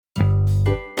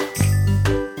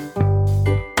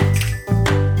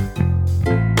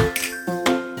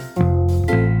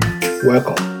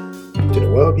Welcome to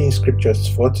the Wellbeing Scriptures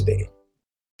for today.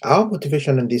 Our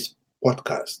motivation on this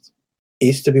podcast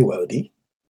is to be wealthy,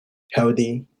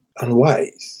 healthy, and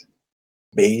wise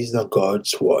based on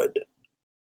God's Word,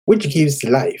 which gives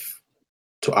life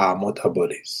to our mortal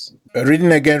bodies.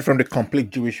 Reading again from the Complete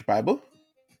Jewish Bible,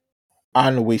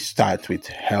 and we start with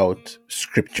health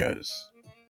scriptures.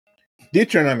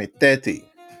 Deuteronomy 30,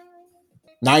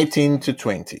 19 to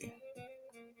 20.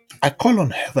 I call on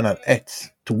heaven and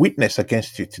earth to witness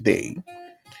against you today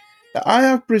that I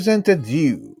have presented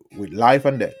you with life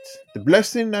and death, the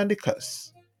blessing and the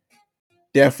curse.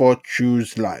 Therefore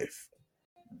choose life,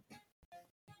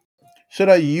 so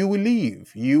that you will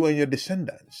live, you and your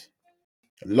descendants,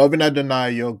 loving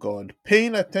Adonai your God,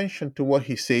 paying attention to what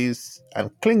he says and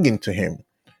clinging to him,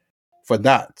 for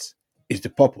that is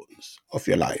the purpose of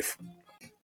your life.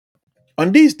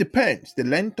 On this depends the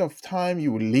length of time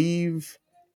you will live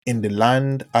in the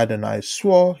land Adonai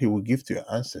swore he will give to your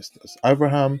ancestors,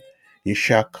 Abraham,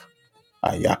 Ishak,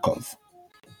 and Yaakov.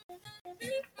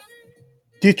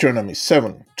 Deuteronomy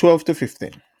 7, 12 to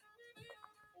 15.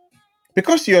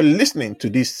 Because you are listening to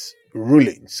these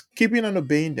rulings, keeping and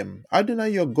obeying them, Adonai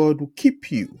your God will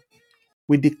keep you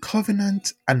with the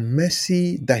covenant and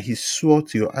mercy that he swore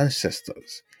to your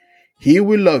ancestors. He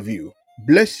will love you,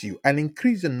 bless you, and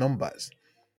increase your numbers.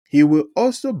 He will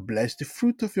also bless the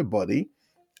fruit of your body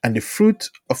and the fruit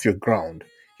of your ground,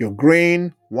 your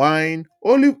grain, wine,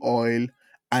 olive oil,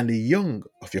 and the young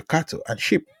of your cattle and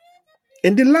sheep,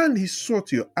 in the land he swore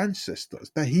to your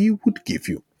ancestors that he would give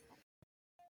you.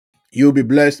 You will be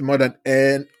blessed more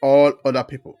than all other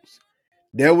peoples.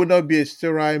 There will not be a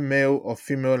sterile male or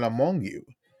female among you,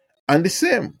 and the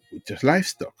same with your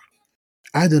livestock.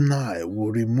 Adonai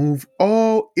will remove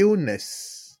all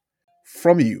illness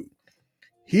from you.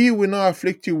 He will not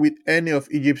afflict you with any of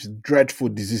Egypt's dreadful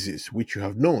diseases which you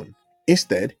have known.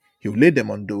 Instead, he will lay them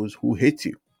on those who hate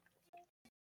you.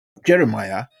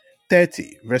 Jeremiah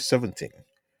 30, verse 17.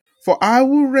 For I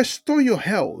will restore your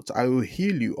health, I will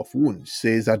heal you of wounds,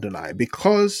 says Adonai,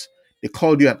 because they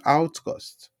called you an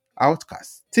outcast,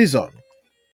 Tizon,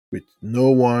 with no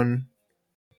one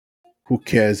who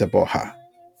cares about her.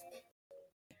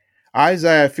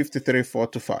 Isaiah 53, 4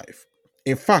 to 5.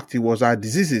 In fact, it was our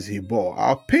diseases he bore,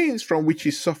 our pains from which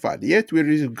he suffered, yet we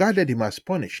regarded him as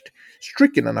punished,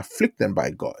 stricken and afflicted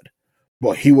by God.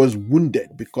 But he was wounded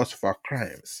because of our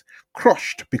crimes,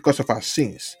 crushed because of our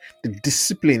sins. The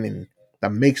disciplining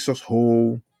that makes us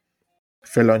whole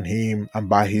fell on him, and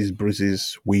by his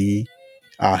bruises we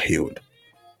are healed.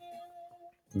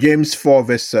 James 4,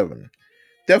 verse 7.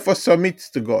 Therefore submit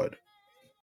to God.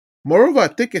 Moreover,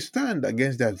 take a stand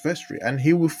against the adversary, and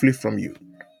he will flee from you.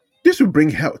 This will bring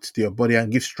health to your body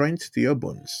and give strength to your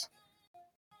bones.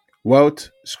 Wealth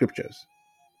Scriptures.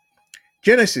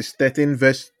 Genesis 13,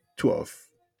 verse 12.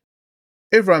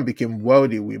 Abraham became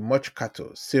wealthy with much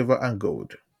cattle, silver, and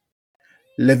gold.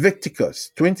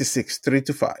 Leviticus 26, 3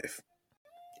 to 5.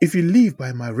 If you live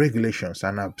by my regulations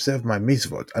and observe my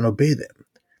mitzvot and obey them,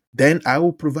 then I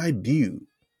will provide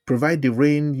the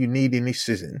rain you need in each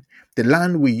season, the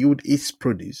land will yield its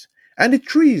produce, and the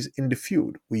trees in the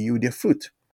field will yield their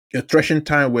fruit. Your threshing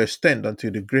time will extend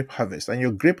until the grape harvest, and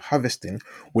your grape harvesting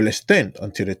will extend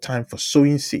until the time for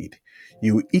sowing seed.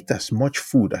 You will eat as much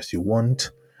food as you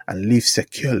want and live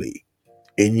securely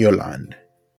in your land.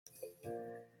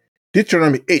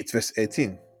 Deuteronomy 8, verse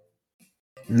 18.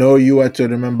 Know you are to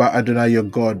remember Adonai your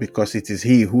God, because it is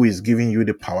he who is giving you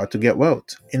the power to get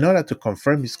wealth, in order to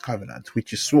confirm his covenant,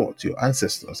 which he swore to your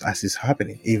ancestors, as is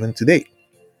happening even today.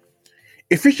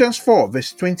 Ephesians 4,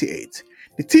 verse 28.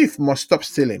 The thief must stop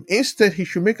stealing. Instead, he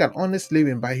should make an honest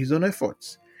living by his own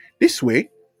efforts. This way,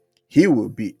 he will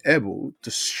be able to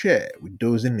share with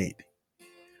those in need.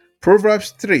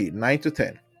 Proverbs 3, 9 to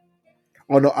 10.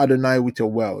 Honor Adonai with your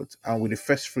wealth and with the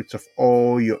first fruits of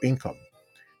all your income.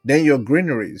 Then your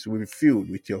granaries will be filled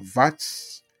with your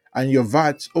vats, and your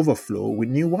vats overflow with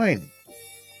new wine.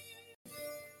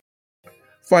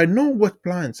 For I know what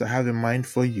plans I have in mind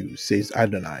for you, says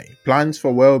Adonai, plans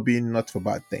for well-being, not for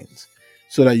bad things,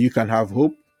 so that you can have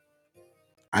hope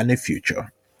and a future.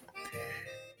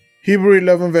 Hebrew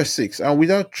 11, verse 6. And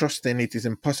without trusting, it is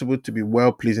impossible to be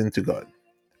well-pleasing to God,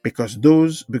 because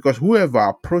whoever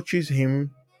approaches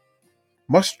him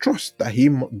must trust that he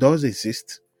does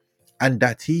exist, and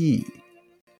that he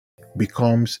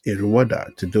becomes a rewarder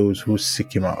to those who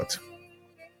seek him out.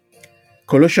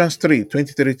 Colossians 3,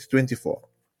 23 to 24.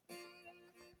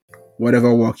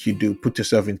 Whatever work you do, put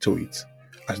yourself into it,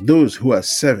 as those who are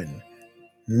serving,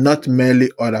 not merely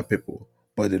other people,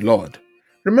 but the Lord.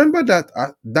 Remember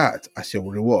that as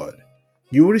your reward.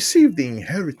 You will receive the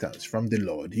inheritance from the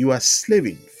Lord. You are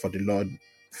slaving for the Lord,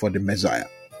 for the Messiah.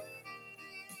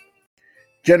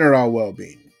 General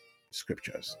well-being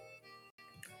scriptures.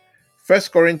 1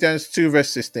 Corinthians 2 verse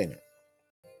 16.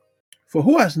 For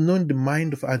who has known the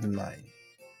mind of Adonai?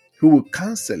 Who will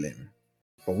counsel him?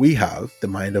 For we have the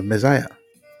mind of Messiah.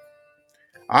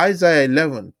 Isaiah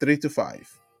 11, 3-5.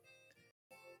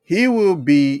 He will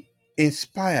be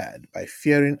inspired by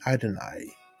fearing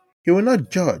Adonai. He will not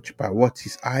judge by what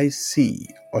his eyes see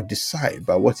or decide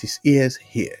by what his ears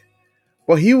hear,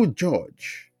 but he will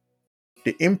judge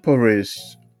the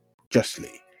impoverished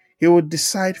justly. He will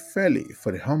decide fairly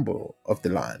for the humble of the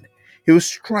land. He will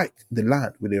strike the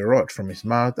land with a rod from his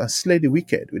mouth and slay the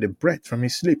wicked with a breath from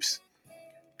his lips.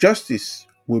 Justice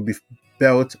will be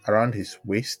belt around his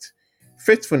waist,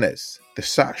 faithfulness the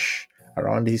sash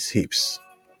around his hips.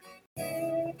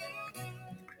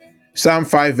 Psalm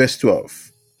 5 verse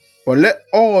 12. But let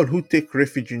all who take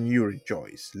refuge in you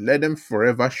rejoice. Let them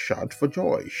forever shout for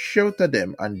joy. Shelter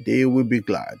them, and they will be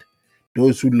glad,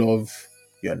 those who love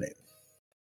your name.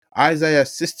 Isaiah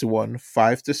 61,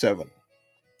 5-7.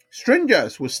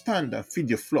 Strangers will stand and feed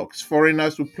your flocks.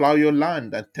 Foreigners will plow your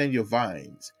land and tend your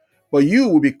vines. But you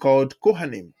will be called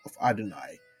Kohanim of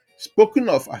Adonai, spoken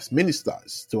of as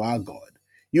ministers to our God.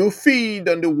 You will feed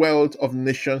on the wealth of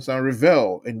nations and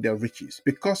revel in their riches.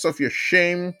 Because of your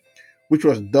shame, which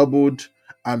was doubled,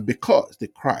 and because they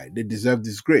cried, they deserve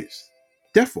disgrace.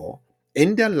 Therefore,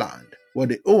 in their land, what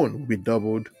they own will be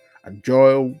doubled, and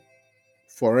joy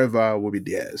forever will be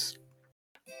theirs.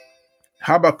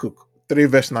 Habakkuk 3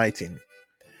 verse 19.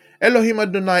 Elohim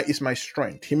Adonai is my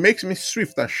strength. He makes me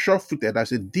swift and sure-footed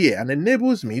as a deer and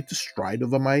enables me to stride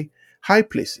over my high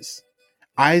places.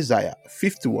 Isaiah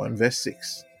 51 verse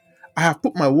 6. I have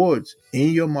put my words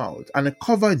in your mouth and I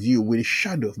covered you with the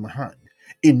shadow of my hand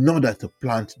in order to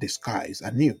plant the skies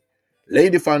anew, lay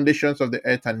the foundations of the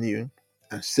earth anew,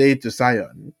 and say to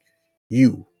Zion,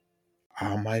 you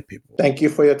are my people. Thank you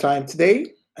for your time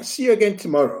today. I'll see you again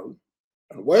tomorrow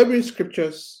on Wellbeing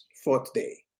Scriptures for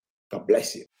Today. God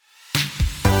bless you.